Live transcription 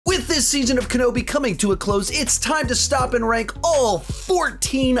this season of Kenobi coming to a close, it's time to stop and rank all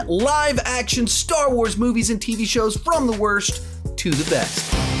 14 live-action Star Wars movies and TV shows from the worst to the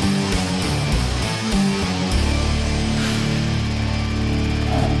best.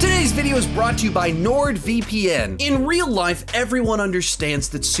 Today's video is brought to you by NordVPN. In real life, everyone understands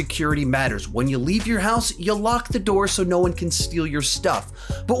that security matters. When you leave your house, you lock the door so no one can steal your stuff.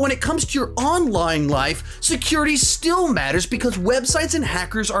 But when it comes to your online life, security still matters because websites and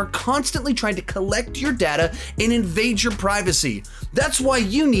hackers are constantly trying to collect your data and invade your privacy. That's why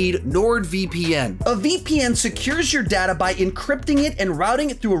you need NordVPN. A VPN secures your data by encrypting it and routing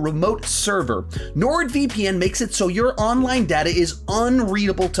it through a remote server. NordVPN makes it so your online data is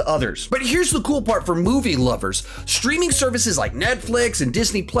unreadable to others. But here's the cool part for movie lovers. Streaming services like Netflix and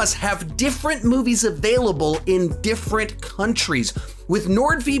Disney Plus have different movies available in different countries. With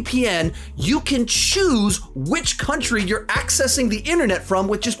NordVPN, you can choose which country you're accessing the internet from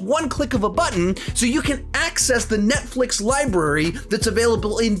with just one click of a button, so you can access the Netflix library that's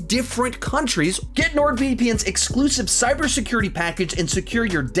available in different countries. Get NordVPN's exclusive cybersecurity package and secure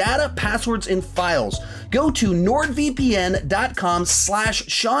your data, passwords, and files. Go to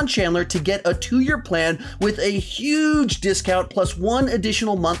nordvpn.com/Sean Chandler to get a 2-year plan with a huge discount plus 1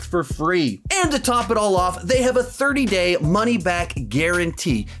 additional month for free. And to top it all off, they have a 30-day money-back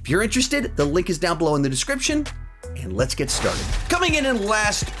guarantee. If you're interested, the link is down below in the description, and let's get started. Coming in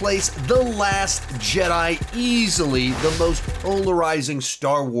last place, The Last Jedi, easily the most polarizing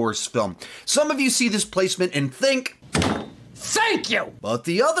Star Wars film. Some of you see this placement and think, thank you! But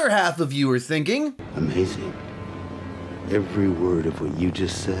the other half of you are thinking, amazing. Every word of what you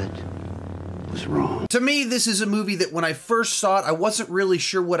just said was wrong. To me, this is a movie that when I first saw it, I wasn't really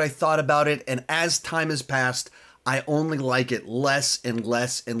sure what I thought about it, and as time has passed, I only like it less and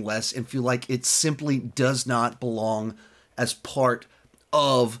less and less and feel like it simply does not belong as part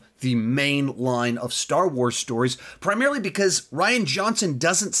of the main line of Star Wars stories, primarily because Rian Johnson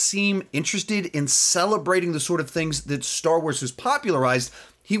doesn't seem interested in celebrating the sort of things that Star Wars has popularized.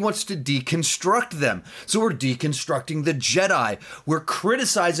 He wants to deconstruct them. So we're deconstructing the Jedi. We're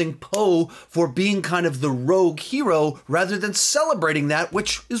criticizing Poe for being kind of the rogue hero rather than celebrating that,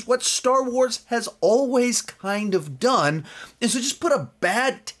 which is what Star Wars has always kind of done. And so just put a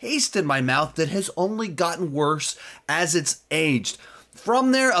bad taste in my mouth that has only gotten worse as it's aged.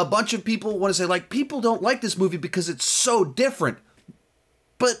 From there, a bunch of people want to say, like, people don't like this movie because it's so different.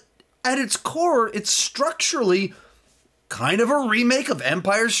 But at its core, it's structurally kind of a remake of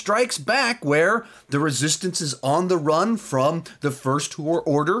Empire Strikes Back, where the Resistance is on the run from the First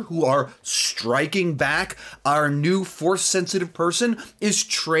Order, who are striking back. Our new Force-sensitive person is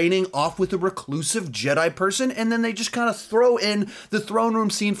training off with a reclusive Jedi person, and then they just kind of throw in the throne room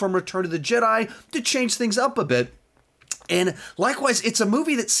scene from Return of the Jedi to change things up a bit. And likewise, it's a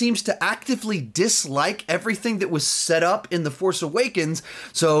movie that seems to actively dislike everything that was set up in The Force Awakens.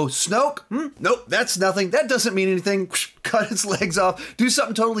 So Snoke, nope, that's nothing. That doesn't mean anything. Cut its legs off. Do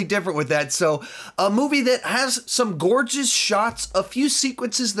something totally different with that. So a movie that has some gorgeous shots, a few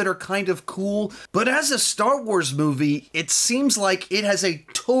sequences that are kind of cool. But as a Star Wars movie, it seems like it has a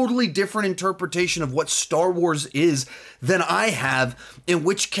totally different interpretation of what Star Wars is than I have, in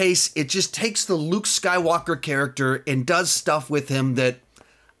which case it just takes the Luke Skywalker character and does stuff with him that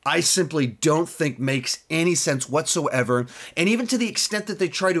I simply don't think makes any sense whatsoever. And even to the extent that they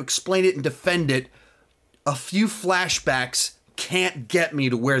try to explain it and defend it, a few flashbacks can't get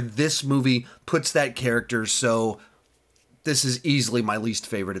me to where this movie puts that character, so this is easily my least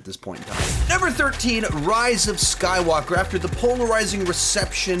favorite at this point in time. Number 13, Rise of Skywalker. After the polarizing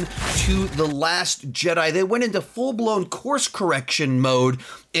reception to The Last Jedi, they went into full-blown course correction mode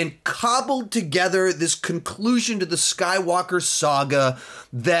and cobbled together this conclusion to the Skywalker saga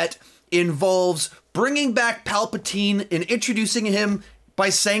that involves bringing back Palpatine and introducing him by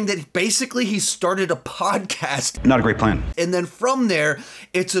saying that basically he started a podcast. Not a great plan. And then from there,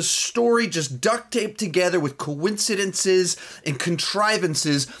 it's a story just duct taped together with coincidences and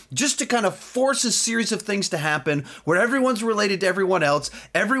contrivances just to kind of force a series of things to happen where everyone's related to everyone else.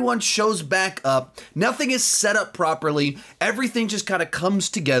 Everyone shows back up. Nothing is set up properly. Everything just kind of comes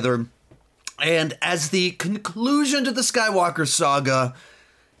together. And as the conclusion to the Skywalker saga,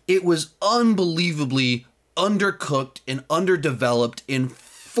 it was unbelievably undercooked and underdeveloped and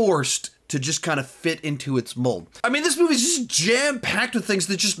forced to just kind of fit into its mold. I mean, this movie is just jam-packed with things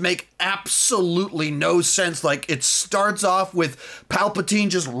that just make absolutely no sense. Like, it starts off with Palpatine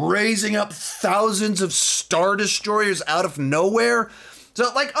just raising up thousands of Star Destroyers out of nowhere. So,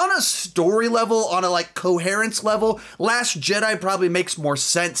 like, on a story level, on a, like, coherence level, Last Jedi probably makes more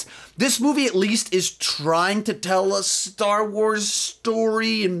sense. This movie, at least, is trying to tell a Star Wars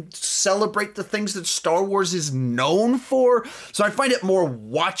story and celebrate the things that Star Wars is known for. So I find it more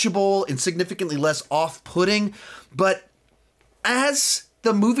watchable and significantly less off-putting. But as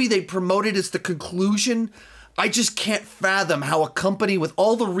the movie they promoted as the conclusion, I just can't fathom how a company with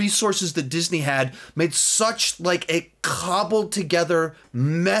all the resources that Disney had made such like a cobbled together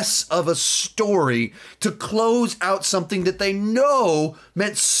mess of a story to close out something that they know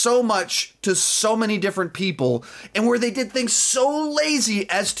meant so much to so many different people, and where they did things so lazy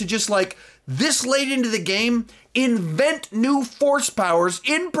as to just like this late into the game invent new force powers,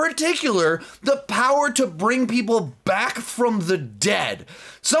 in particular, the power to bring people back from the dead.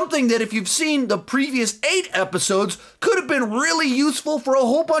 Something that, if you've seen the previous 8 episodes, could have been really useful for a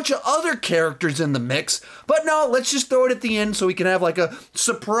whole bunch of other characters in the mix. But no, let's just throw it at the end so we can have like a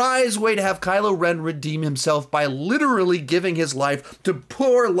surprise way to have Kylo Ren redeem himself by literally giving his life to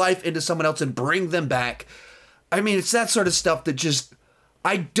pour life into someone else and bring them back. I mean, it's that sort of stuff that just,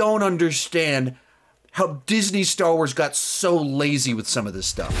 I don't understand how Disney Star Wars got so lazy with some of this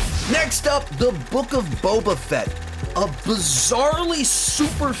stuff. Next up, The Book of Boba Fett, a bizarrely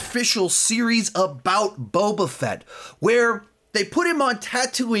superficial series about Boba Fett, where they put him on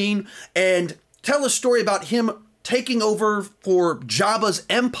Tatooine and tell a story about him taking over for Jabba's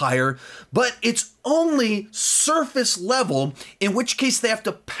empire, but it's only surface level, in which case they have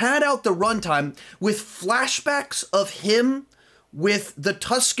to pad out the runtime with flashbacks of him with the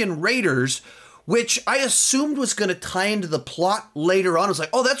Tusken Raiders, which I assumed was going to tie into the plot later on. I was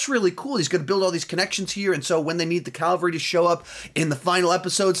like, oh, that's really cool. He's going to build all these connections here, and so when they need the cavalry to show up in the final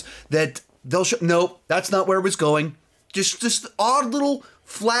episodes, that they'll show. Nope, that's not where it was going. Just odd little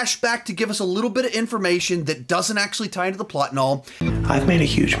flashback to give us a little bit of information that doesn't actually tie into the plot and all. I've made a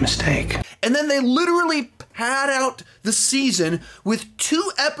huge mistake. And then they literally pad out the season with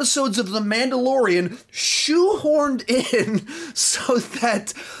 2 episodes of The Mandalorian shoehorned in so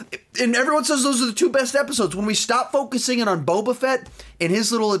that, and everyone says those are the 2 best episodes. When we stop focusing in on Boba Fett and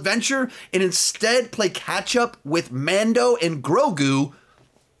his little adventure and instead play catch up with Mando and Grogu,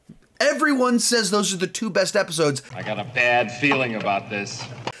 everyone says those are the 2 best episodes. I got a bad feeling about this.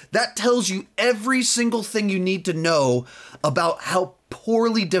 That tells you every single thing you need to know about how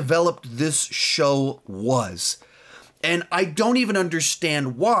poorly developed this show was. And I don't even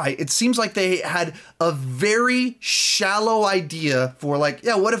understand why. It seems like they had a very shallow idea for like,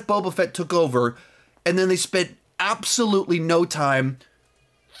 yeah, what if Boba Fett took over? And then they spent absolutely no time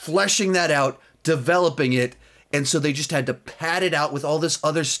fleshing that out, developing it. And so they just had to pad it out with all this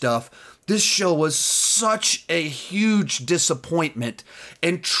other stuff. This show was such a huge disappointment.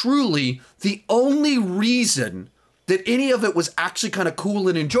 And truly, the only reason that any of it was actually kind of cool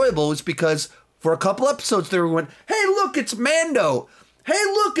and enjoyable was because for a couple episodes they went, hey, look, it's Mando. Hey,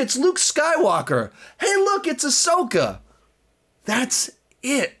 look, it's Luke Skywalker. Hey, look, it's Ahsoka. That's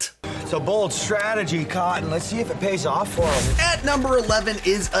it. It's a bold strategy, Cotton. Let's see if it pays off for him. At number 11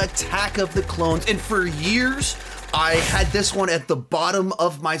 is Attack of the Clones. And for years, I had this one at the bottom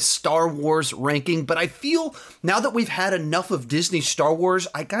of my Star Wars ranking, but I feel now that we've had enough of Disney Star Wars,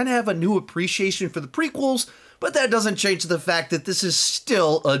 I kind of have a new appreciation for the prequels, but that doesn't change the fact that this is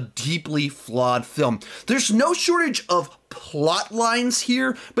still a deeply flawed film. There's no shortage of plot lines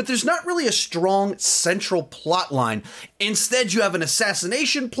here, but there's not really a strong central plot line. Instead, you have an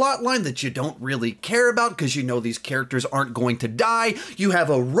assassination plot line that you don't really care about because you know these characters aren't going to die. You have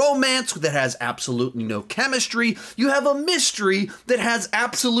a romance that has absolutely no chemistry. You have a mystery that has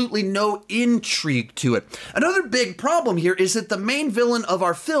absolutely no intrigue to it. Another big problem here is that the main villain of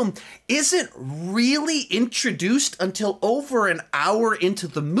our film isn't really introduced until over an hour into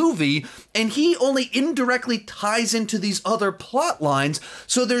the movie, and he only indirectly ties into these other plot lines,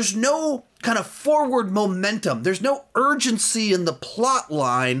 so there's no kind of forward momentum. There's no urgency in the plot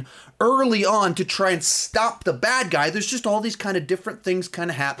line early on to try and stop the bad guy. There's just all these kind of different things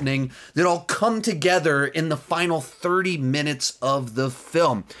kind of happening that all come together in the final 30 minutes of the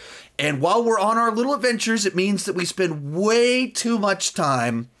film. And while we're on our little adventures, it means that we spend way too much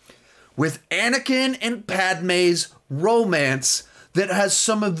time with Anakin and Padme's romance that has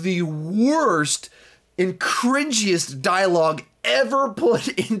some of the worst and cringiest dialogue ever put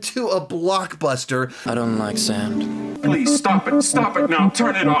into a blockbuster. I don't like sand. Please stop it now,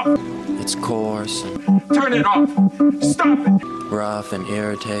 turn it off. It's coarse and Turn it off, stop it. rough and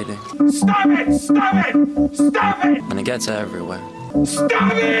irritating, Stop it, stop it, stop it, and it gets everywhere.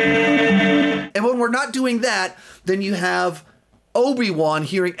 stop it. And when we're not doing that, then you have Obi-Wan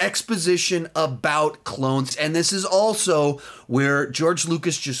hearing exposition about clones, and this is also where George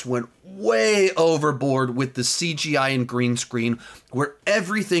Lucas just went way overboard with the CGI and green screen, where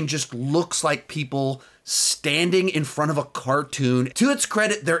everything just looks like people standing in front of a cartoon. To its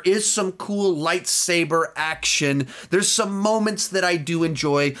credit, there is some cool lightsaber action. There's some moments that I do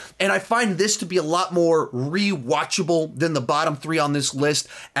enjoy, and I find this to be a lot more rewatchable than the bottom 3 on this list.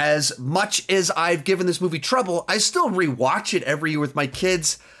 As much as I've given this movie trouble, I still rewatch it every year with my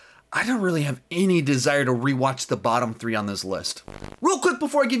kids. I don't really have any desire to rewatch the bottom 3 on this list. Real quick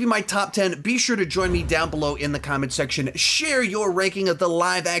before I give you my top 10, be sure to join me down below in the comment section. Share your ranking of the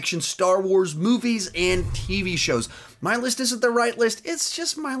live-action Star Wars movies and TV shows. My list isn't the right list, it's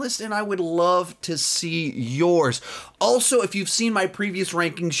just my list, and I would love to see yours. Also, if you've seen my previous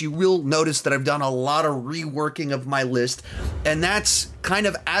rankings, you will notice that I've done a lot of reworking of my list, and that's kind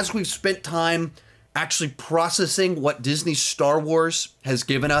of as we've spent time actually processing what Disney Star Wars has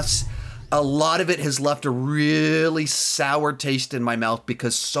given us. A lot of it has left a really sour taste in my mouth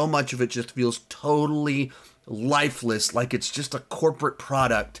because so much of it just feels totally lifeless, like it's just a corporate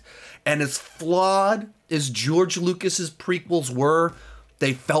product. And as flawed as George Lucas's prequels were,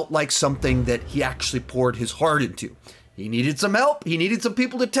 they felt like something that he actually poured his heart into. He needed some help, he needed some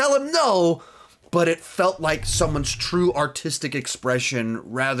people to tell him no, but it felt like someone's true artistic expression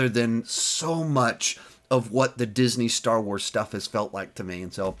rather than so much of what the Disney Star Wars stuff has felt like to me.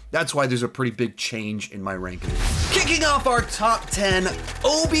 And so that's why there's a pretty big change in my ranking. Kicking off our top 10,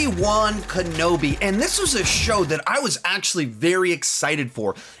 Obi-Wan Kenobi. And this was a show that I was actually very excited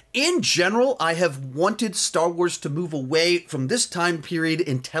for. In general, I have wanted Star Wars to move away from this time period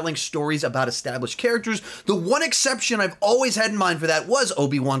in telling stories about established characters. The one exception I've always had in mind for that was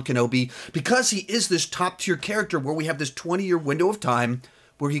Obi-Wan Kenobi, because he is this top-tier character where we have this 20-year window of time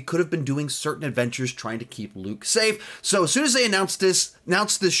where he could have been doing certain adventures trying to keep Luke safe. So as soon as they announced this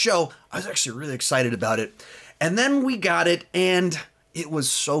show, I was actually really excited about it. And then we got it, and it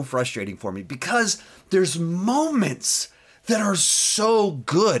was so frustrating for me because there's moments that are so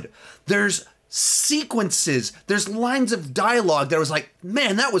good. There's sequences, there's lines of dialogue that I was like,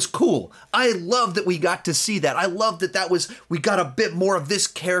 man, that was cool. I love that we got to see that. I love that we got a bit more of this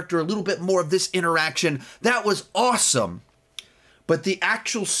character, a little bit more of this interaction. That was awesome. But the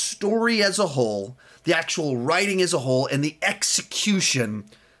actual story as a whole, the actual writing as a whole, and the execution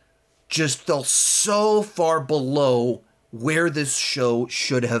just fell so far below where this show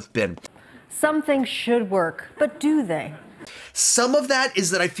should have been. Some things should work, but do they? Some of that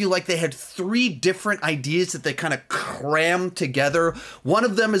is that I feel like they had 3 different ideas that they kind of crammed together. One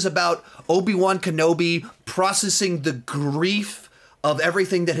of them is about Obi-Wan Kenobi processing the grief of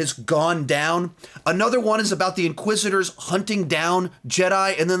everything that has gone down. Another one is about the Inquisitors hunting down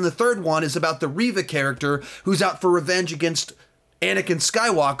Jedi. And then the third one is about the Reva character who's out for revenge against Anakin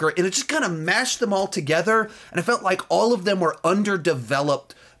Skywalker. And it just kind of mashed them all together. And I felt like all of them were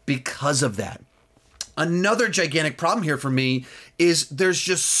underdeveloped because of that. Another gigantic problem here for me is there's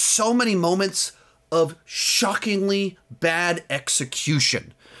just so many moments of shockingly bad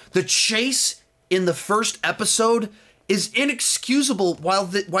execution. The chase in the first episode is inexcusable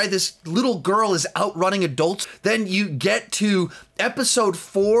why this little girl is outrunning adults. Then you get to episode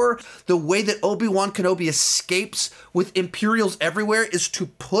 4, the way that Obi-Wan Kenobi escapes with Imperials everywhere is to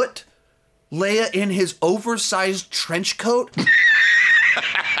put Leia in his oversized trench coat.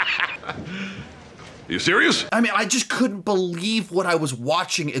 You serious? I mean, I just couldn't believe what I was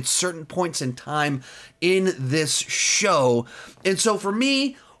watching at certain points in time in this show. And so for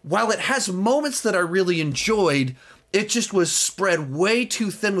me, while it has moments that I really enjoyed, it just was spread way too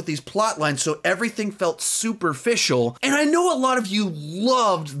thin with these plot lines, so everything felt superficial. And I know a lot of you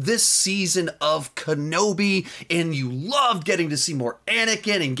loved this season of Kenobi, and you loved getting to see more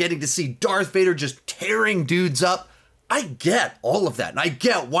Anakin and getting to see Darth Vader just tearing dudes up. I get all of that, and I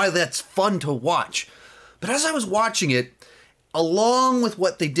get why that's fun to watch. But as I was watching it, along with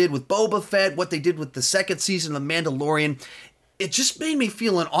what they did with Boba Fett, what they did with the second season of Mandalorian, it just made me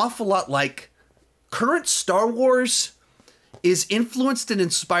feel an awful lot like current Star Wars is influenced and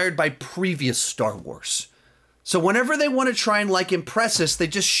inspired by previous Star Wars. So whenever they want to try and impress us, they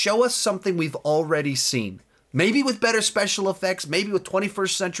just show us something we've already seen. Maybe with better special effects, maybe with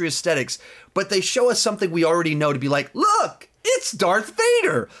 21st century aesthetics, but they show us something we already know to be like, look, it's Darth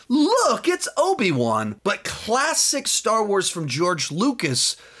Vader. Look, it's Obi-Wan. But classic Star Wars from George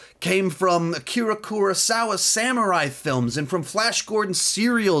Lucas came from Akira Kurosawa's samurai films and from Flash Gordon's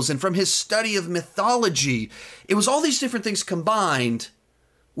serials and from his study of mythology. It was all these different things combined,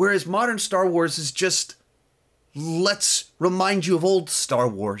 whereas modern Star Wars is just, let's remind you of old Star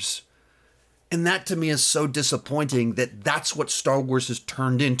Wars. And that to me is so disappointing that that's what Star Wars has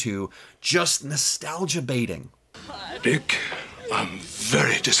turned into, just nostalgia baiting. Nick, I'm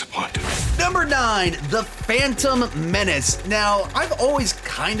very disappointed. Number 9, The Phantom Menace. Now, I've always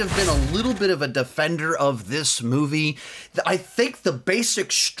kind of been a little bit of a defender of this movie. I think the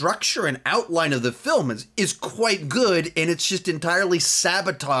basic structure and outline of the film is quite good, and it's just entirely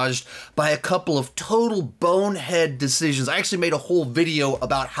sabotaged by a couple of total bonehead decisions. I actually made a whole video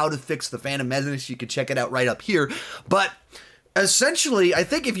about how to fix The Phantom Menace. You can check it out right up here. But essentially, I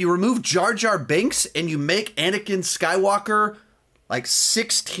think if you remove Jar Jar Binks and you make Anakin Skywalker like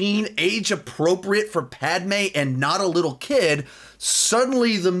 16, age appropriate for Padme and not a little kid,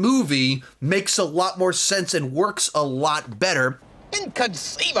 suddenly the movie makes a lot more sense and works a lot better.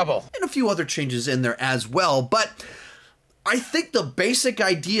 Inconceivable. And a few other changes in there as well, but I think the basic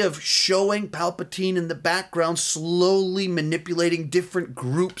idea of showing Palpatine in the background slowly manipulating different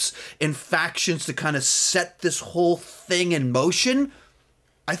groups and factions to kind of set this whole thing in motion,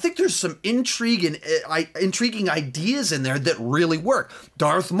 I think there's some intriguing ideas in there that really work.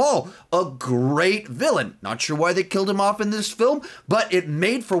 Darth Maul, a great villain. Not sure why they killed him off in this film, but it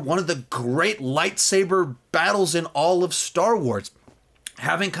made for one of the great lightsaber battles in all of Star Wars.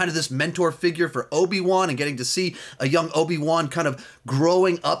 Having kind of this mentor figure for Obi-Wan and getting to see a young Obi-Wan kind of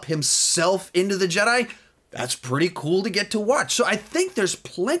growing up himself into the Jedi, that's pretty cool to get to watch. So I think there's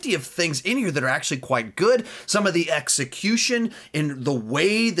plenty of things in here that are actually quite good. Some of the execution in the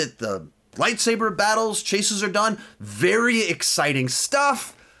way that the lightsaber battles, chases are done, very exciting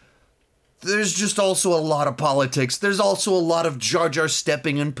stuff. There's just also a lot of politics. There's also a lot of Jar Jar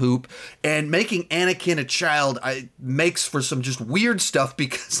stepping in poop, and making Anakin a child makes for some just weird stuff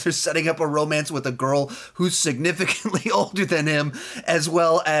because they're setting up a romance with a girl who's significantly older than him, as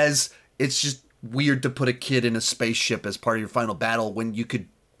well as it's just weird to put a kid in a spaceship as part of your final battle when you could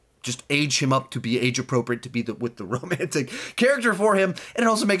just age him up to be age appropriate to be with the romantic character for him. And it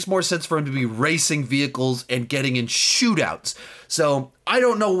also makes more sense for him to be racing vehicles and getting in shootouts. So I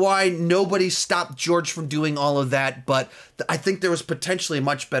don't know why nobody stopped George from doing all of that, but I think there was potentially a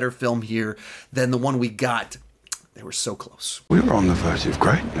much better film here than the one we got. They were so close. We were on the verge of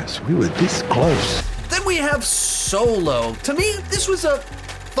greatness. We were this close. Then we have Solo. To me, this was a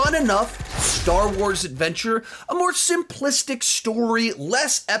fun enough Star Wars adventure, a more simplistic story,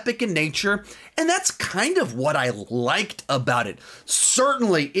 less epic in nature, and that's kind of what I liked about it.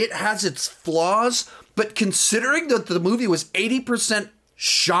 Certainly, it has its flaws, but considering that the movie was 80%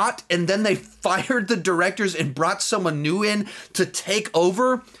 shot and then they fired the directors and brought someone new in to take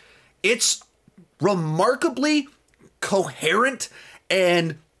over, it's remarkably coherent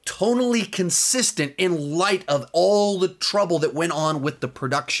and tonally consistent in light of all the trouble that went on with the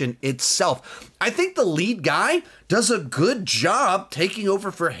production itself. I think the lead guy does a good job taking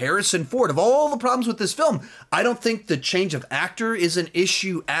over for Harrison Ford. Of all the problems with this film, I don't think the change of actor is an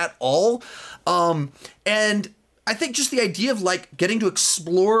issue at all. And I think just the idea of like getting to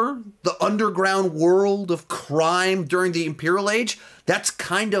explore the underground world of crime during the Imperial Age, that's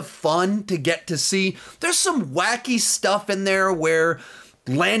kind of fun to get to see. There's some wacky stuff in there where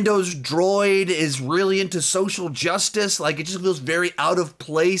Lando's droid is really into social justice. Like, it just feels very out of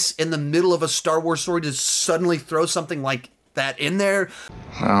place in the middle of a Star Wars story to suddenly throw something like that in there.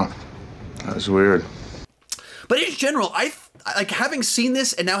 Wow, that was weird. But in general, I like having seen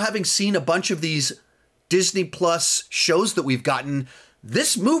this and now having seen a bunch of these Disney Plus shows that we've gotten,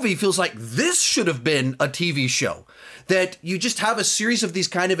 this movie feels like this should have been a TV show. That you just have a series of these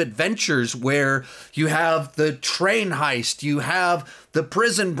kind of adventures where you have the train heist, you have the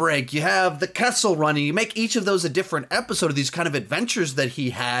prison break, you have the Kessel Run, and you make each of those a different episode of these kind of adventures that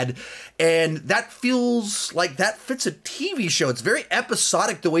he had. And that feels like that fits a TV show. It's very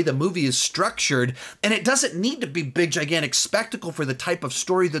episodic the way the movie is structured, and it doesn't need to be big, gigantic spectacle for the type of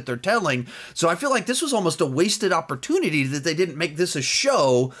story that they're telling. So I feel like this was almost a wasted opportunity that they didn't make this a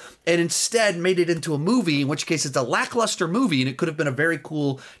show and instead made it into a movie, in which case it's a lackluster movie, and it could have been a very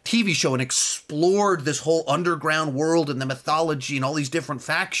cool TV show and explored this whole underground world and the mythology and all these different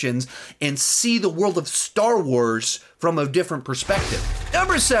factions and see the world of Star Wars from a different perspective.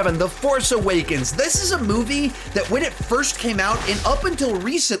 Number 7, The Force Awakens. This is a movie that when it first came out and up until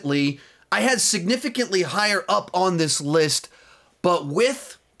recently, I had significantly higher up on this list, but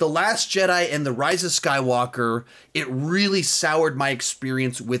with The Last Jedi and The Rise of Skywalker, it really soured my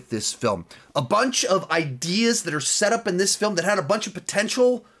experience with this film. A bunch of ideas that are set up in this film that had a bunch of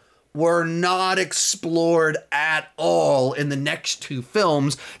potential were not explored at all in the next two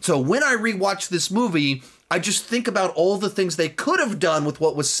films. So when I rewatch this movie, I just think about all the things they could have done with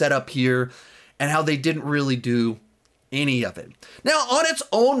what was set up here and how they didn't really do any of it. Now, on its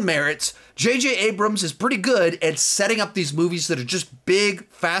own merits, J.J. Abrams is pretty good at setting up these movies that are just big,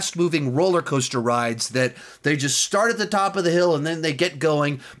 fast-moving roller coaster rides that they just start at the top of the hill and then they get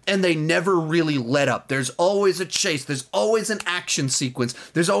going and they never really let up. There's always a chase. There's always an action sequence.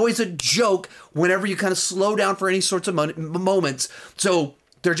 There's always a joke whenever you kind of slow down for any sorts of moments. So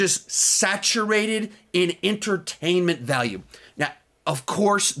they're just saturated in entertainment value. Now, of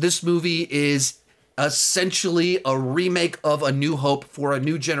course, this movie is essentially a remake of A New Hope for a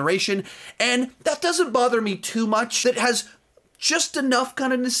new generation, and that doesn't bother me too much. It has just enough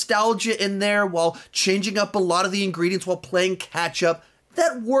kind of nostalgia in there while changing up a lot of the ingredients while playing catch up.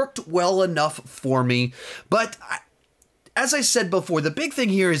 That worked well enough for me. But as I said before, the big thing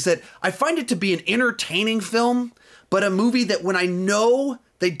here is that I find it to be an entertaining film, but a movie that when I know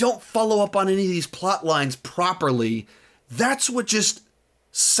they don't follow up on any of these plot lines properly, that's what just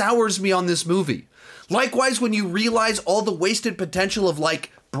sours me on this movie. Likewise, when you realize all the wasted potential of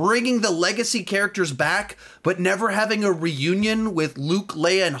like bringing the legacy characters back, but never having a reunion with Luke,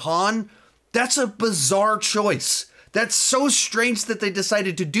 Leia, and Han, that's a bizarre choice. That's so strange that they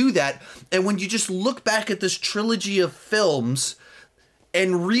decided to do that. And when you just look back at this trilogy of films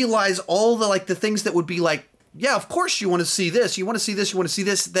and realize all the the things that would be like, yeah, of course you want to see this, you want to see this, you want to see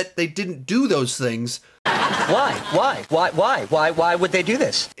this, that they didn't do those things. Why would they do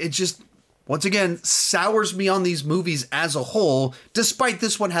this? It just, once again, sours me on these movies as a whole, despite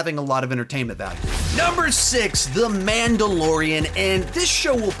this one having a lot of entertainment value. Number 6, The Mandalorian, and this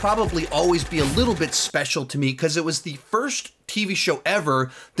show will probably always be a little bit special to me because it was the first TV show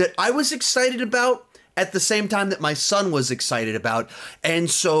ever that I was excited about at the same time that my son was excited about. And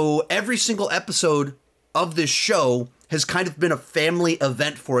so every single episode of this show has kind of been a family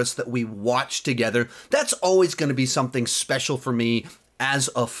event for us that we watch together. That's always going to be something special for me as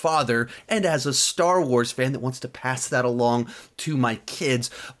a father and as a Star Wars fan that wants to pass that along to my kids.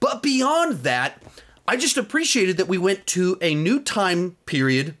 But beyond that, I just appreciated that we went to a new time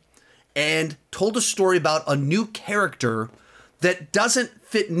period and told a story about a new character that doesn't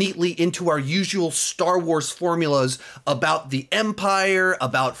fit neatly into our usual Star Wars formulas about the Empire,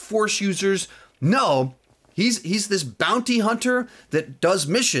 about Force users. No, he's this bounty hunter that does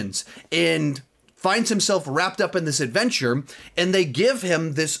missions and finds himself wrapped up in this adventure, and they give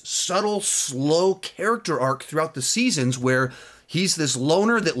him this subtle, slow character arc throughout the seasons where he's this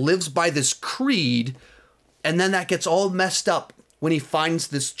loner that lives by this creed, and then that gets all messed up when he finds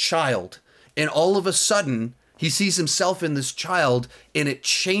this child. And all of a sudden, he sees himself in this child, and it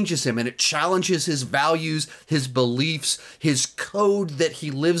changes him, and it challenges his values, his beliefs, his code that he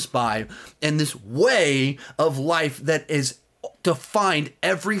lives by, and this way of life that is defined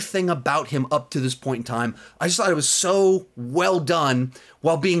everything about him up to this point in time. I just thought it was so well done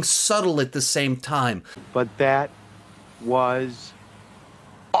while being subtle at the same time. But that was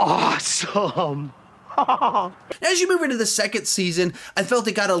awesome. As you move into the second season, I felt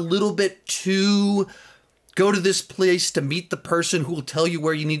it got a little bit too go to this place to meet the person who will tell you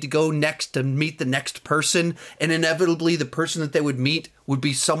where you need to go next to meet the next person. And inevitably, the person that they would meet would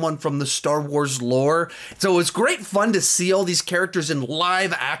be someone from the Star Wars lore. So it was great fun to see all these characters in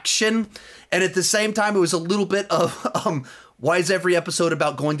live action. And at the same time, it was a little bit of, why is every episode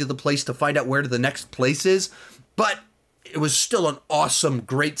about going to the place to find out where the next place is? But it was still an awesome,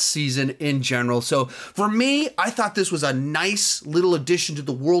 great season in general. So for me, I thought this was a nice little addition to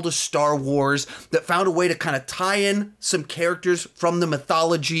the world of Star Wars that found a way to kind of tie in some characters from the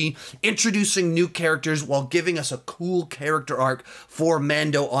mythology, introducing new characters while giving us a cool character arc for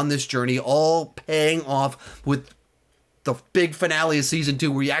Mando on this journey, all paying off with the big finale of season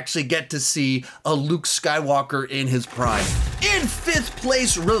 2 where you actually get to see a Luke Skywalker in his prime. In 5th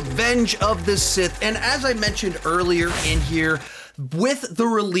place, Revenge of the Sith. And as I mentioned earlier in here, with the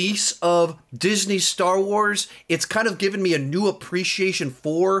release of Disney Star Wars, it's kind of given me a new appreciation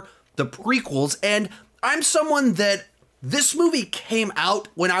for the prequels. And I'm someone that this movie came out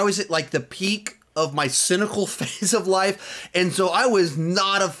when I was at the peak of my cynical phase of life, and so I was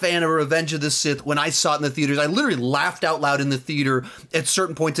not a fan of Revenge of the Sith when I saw it in the theaters. I literally laughed out loud in the theater at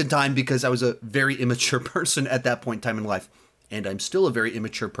certain points in time because I was a very immature person at that point in time in life. And I'm still a very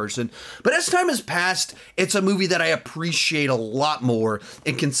immature person. But as time has passed, it's a movie that I appreciate a lot more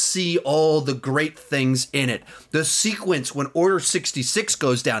and can see all the great things in it. The sequence when Order 66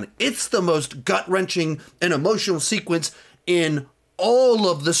 goes down, it's the most gut-wrenching and emotional sequence in all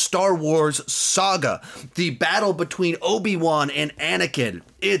of the Star Wars saga. The battle between Obi-Wan and Anakin,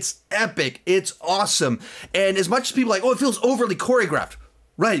 it's epic, it's awesome. And as much as people are like, oh, it feels overly choreographed.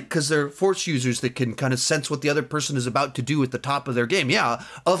 Right, because they're Force users that can kind of sense what the other person is about to do at the top of their game. Yeah,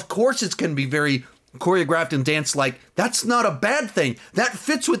 of course it's going to be very choreographed and danced like, that's not a bad thing. That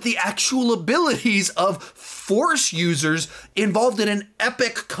fits with the actual abilities of Force users involved in an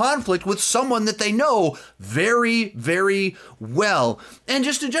epic conflict with someone that they know very, very well. And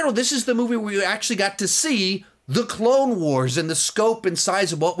just in general, this is the movie where you actually got to see the Clone Wars and the scope and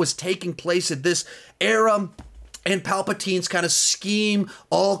size of what was taking place at this era, and Palpatine's kind of scheme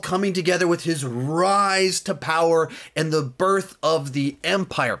all coming together with his rise to power and the birth of the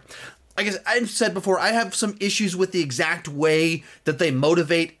Empire. I guess I've said before, I have some issues with the exact way that they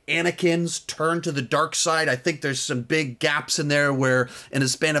motivate Anakin's turn to the dark side. I think there's some big gaps in there where in a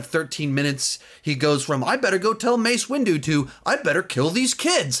span of 13 minutes, he goes from, I better go tell Mace Windu to, I better kill these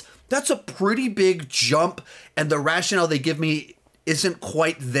kids. That's a pretty big jump, and the rationale they give me isn't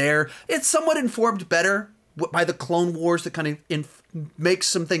quite there. It's somewhat informed better by the Clone Wars that kind of makes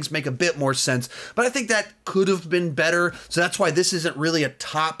some things make a bit more sense. But I think that could have been better. So that's why this isn't really a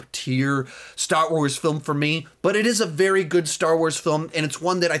top tier Star Wars film for me. But it is a very good Star Wars film. And it's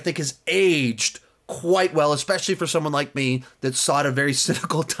one that I think has aged quite well, especially for someone like me that saw it at a very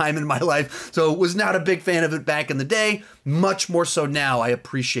cynical time in my life. So was not a big fan of it back in the day. Much more so now. I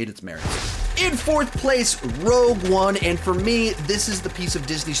appreciate its merits. In fourth place, Rogue One, and for me, this is the piece of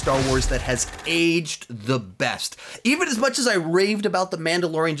Disney Star Wars that has aged the best. Even as much as I raved about The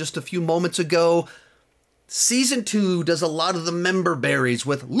Mandalorian just a few moments ago, Season 2 does a lot of the member berries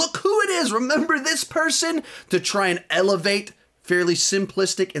with, look who it is, remember this person, to try and elevate fairly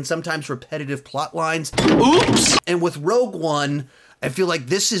simplistic and sometimes repetitive plot lines. Oops! And with Rogue One, I feel like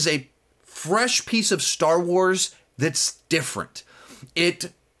this is a fresh piece of Star Wars that's different.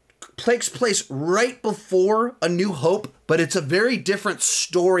 It takes place right before A New Hope, but it's a very different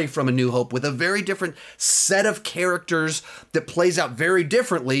story from A New Hope with a very different set of characters that plays out very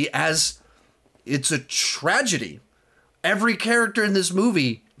differently as it's a tragedy. Every character in this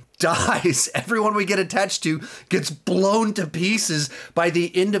movie dies. Everyone we get attached to gets blown to pieces by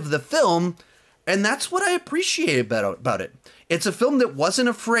the end of the film, and that's what I appreciate about it. It's a film that wasn't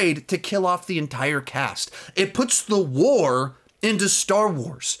afraid to kill off the entire cast. It puts the war into Star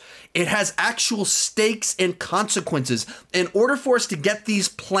Wars. It has actual stakes and consequences. In order for us to get these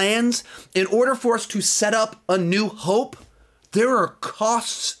plans, in order for us to set up A New Hope, there are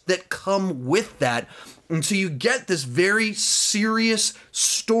costs that come with that. And so you get this very serious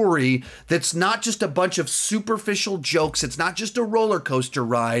story that's not just a bunch of superficial jokes. It's not just a roller coaster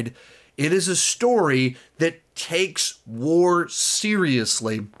ride. It is a story that takes war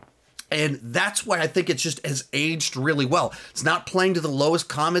seriously. And that's why I think it just has aged really well. It's not playing to the lowest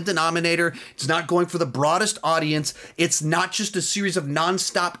common denominator. It's not going for the broadest audience. It's not just a series of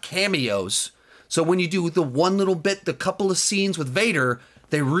nonstop cameos. So when you do the one little bit, the couple of scenes with Vader,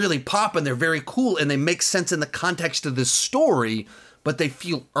 they really pop and they're very cool and they make sense in the context of this story, but they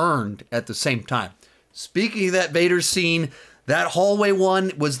feel earned at the same time. Speaking of that Vader scene, that hallway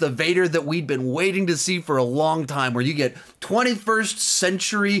one was the Vader that we'd been waiting to see for a long time, where you get 21st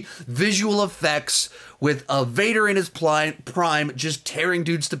century visual effects with a Vader in his prime just tearing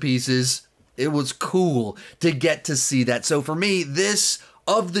dudes to pieces. It was cool to get to see that. So for me, this,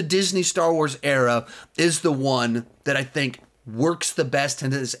 of the Disney Star Wars era, is the one that I think works the best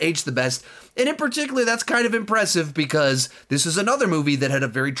and has aged the best. And in particular, that's kind of impressive because this is another movie that had a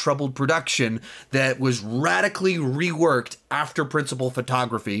very troubled production that was radically reworked after principal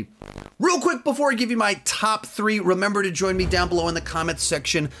photography. Real quick before I give you my top 3, remember to join me down below in the comments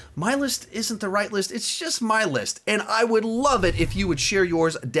section. My list isn't the right list, it's just my list, and I would love it if you would share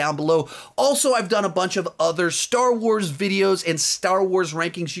yours down below. Also, I've done a bunch of other Star Wars videos and Star Wars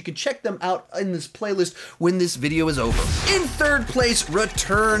rankings. You can check them out in this playlist when this video is over. In third place,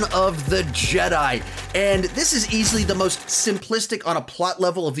 Return of the Jedi. And this is easily the most simplistic on a plot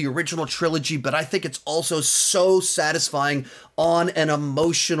level of the original trilogy, but I think it's also so satisfying on an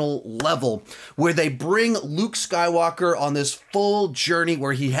emotional level, where they bring Luke Skywalker on this full journey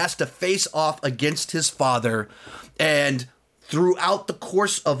where he has to face off against his father, and throughout the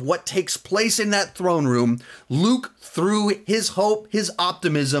course of what takes place in that throne room, Luke, through his hope, his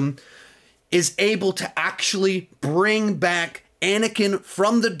optimism, is able to actually bring back Anakin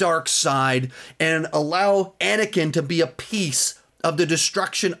from the dark side and allow Anakin to be a piece of the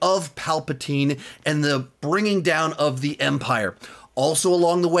destruction of Palpatine and the bringing down of the Empire. Also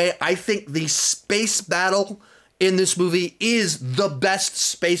along the way, I think the space battle in this movie is the best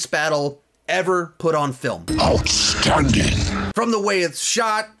space battle ever put on film. Outstanding. From the way it's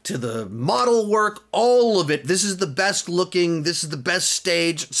shot to the model work, all of it, this is the best looking, this is the best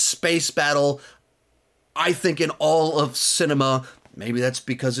staged space battle, I think, in all of cinema. Maybe that's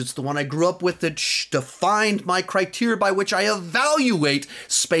because it's the one I grew up with that defined my criteria by which I evaluate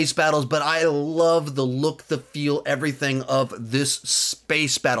space battles, but I love the look, the feel, everything of this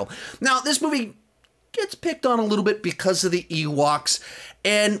space battle. Now, this movie gets picked on a little bit because of the Ewoks,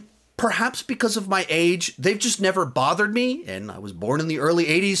 and perhaps because of my age. They've just never bothered me, and I was born in the early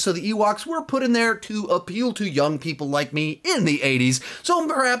 80s, so the Ewoks were put in there to appeal to young people like me in the 80s, so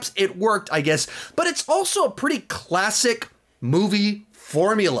perhaps it worked, I guess. But it's also a pretty classic movie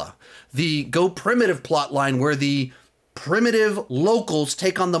formula. The Go Primitive plotline, where the primitive locals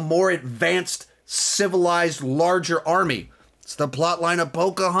take on the more advanced, civilized, larger army. It's the plotline of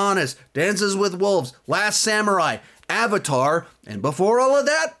Pocahontas, Dances with Wolves, Last Samurai, Avatar, and before all of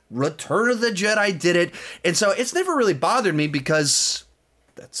that, Return of the Jedi did it. And so it's never really bothered me because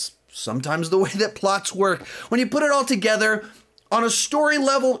that's sometimes the way that plots work. When you put it all together, on a story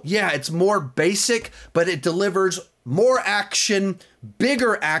level, yeah, it's more basic, but it delivers more action,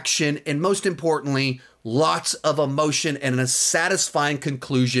 bigger action, and most importantly, lots of emotion and a satisfying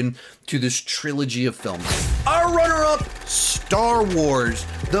conclusion to this trilogy of films. Our runner-up, Star Wars,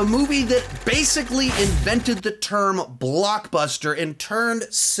 the movie that basically invented the term blockbuster and turned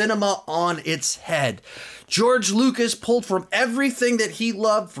cinema on its head. George Lucas pulled from everything that he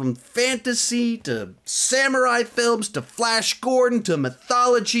loved, from fantasy to samurai films to Flash Gordon to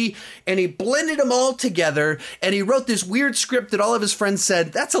mythology, and he blended them all together, and he wrote this weird script that all of his friends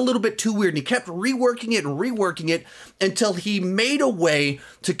said, that's a little bit too weird, and he kept reworking it until he made a way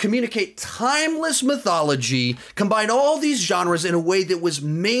to communicate timeless mythology, combine all these genres in a way that was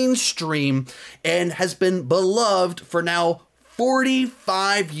mainstream and has been beloved for now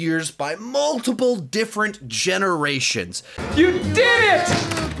 45 years by multiple different generations. You did it!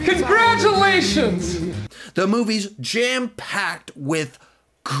 Congratulations! The movie's jam-packed with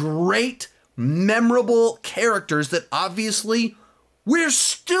great, memorable characters that obviously we're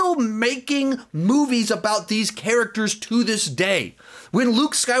still making movies about these characters to this day. When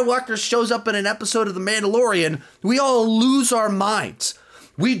Luke Skywalker shows up in an episode of The Mandalorian, we all lose our minds.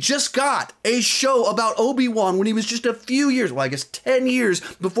 We just got a show about Obi-Wan when he was just a few years, well, I guess 10 years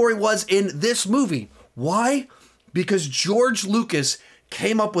before he was in this movie. Why? Because George Lucas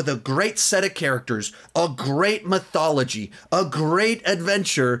came up with a great set of characters, a great mythology, a great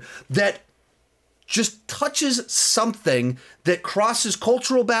adventure that just touches something that crosses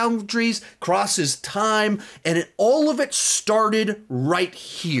cultural boundaries, crosses time, and all of it started right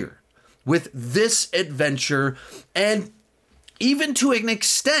here with this adventure. And even to an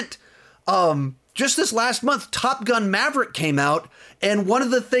extent, just this last month, Top Gun Maverick came out, and one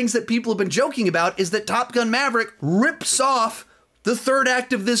of the things that people have been joking about is that Top Gun Maverick rips off the third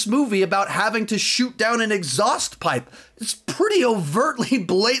act of this movie about having to shoot down an exhaust pipe. It's pretty overtly,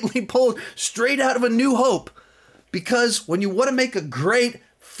 blatantly pulled straight out of A New Hope. Because when you want to make a great,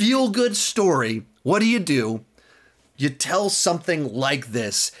 feel-good story, what do? You tell something like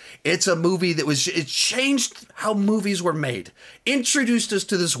this. It's a movie it changed how movies were made. Introduced us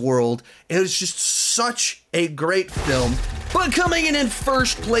to this world. It was just such a great film. But coming in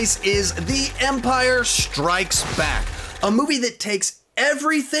first place is The Empire Strikes Back. A movie that takes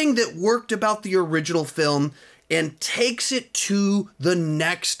everything that worked about the original film and takes it to the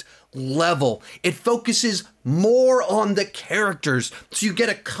next level. It focuses more on the characters. So you get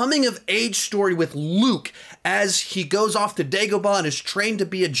a coming-of-age story with Luke as he goes off to Dagobah and is trained to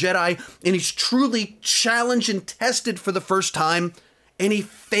be a Jedi, and he's truly challenged and tested for the first time, and he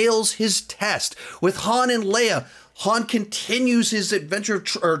fails his test. With Han and Leia, Han continues his adventure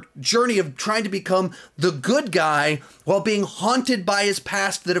or journey of trying to become the good guy while being haunted by his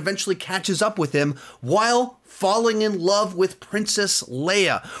past that eventually catches up with him, while falling in love with Princess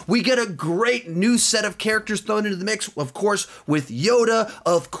Leia. We get a great new set of characters thrown into the mix, of course, with Yoda,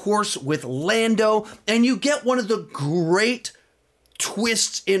 of course, with Lando, and you get one of the great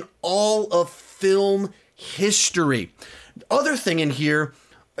twists in all of film history. Other thing in here,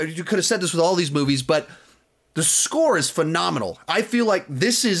 you could have said this with all these movies, but the score is phenomenal. I feel like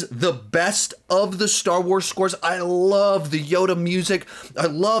this is the best of the Star Wars scores. I love the Yoda music. I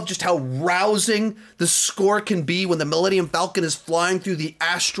love just how rousing the score can be when the Millennium Falcon is flying through the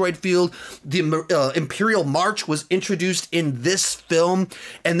asteroid field. The Imperial March was introduced in this film,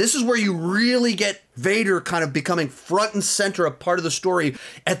 and this is where you really get Vader kind of becoming front and center, a part of the story.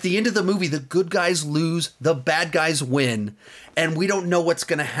 At the end of the movie, the good guys lose, the bad guys win, and we don't know what's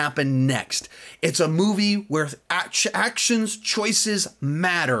going to happen next. It's a movie where actions, choices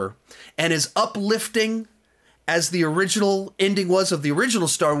matter, and as uplifting as the original ending was of the original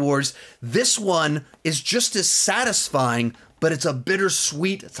Star Wars, this one is just as satisfying, but it's a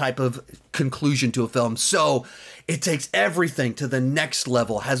bittersweet type of conclusion to a film. So it takes everything to the next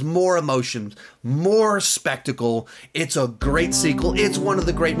level, has more emotion, more spectacle. It's a great sequel. It's one of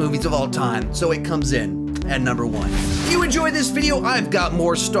the great movies of all time. So it comes in at number 1. If you enjoyed this video, I've got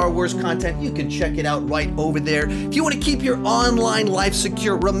more Star Wars content. You can check it out right over there. If you want to keep your online life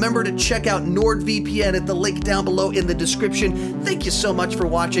secure, remember to check out NordVPN at the link down below in the description. Thank you so much for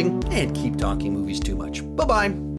watching, and keep talking movies too much. Bye-bye.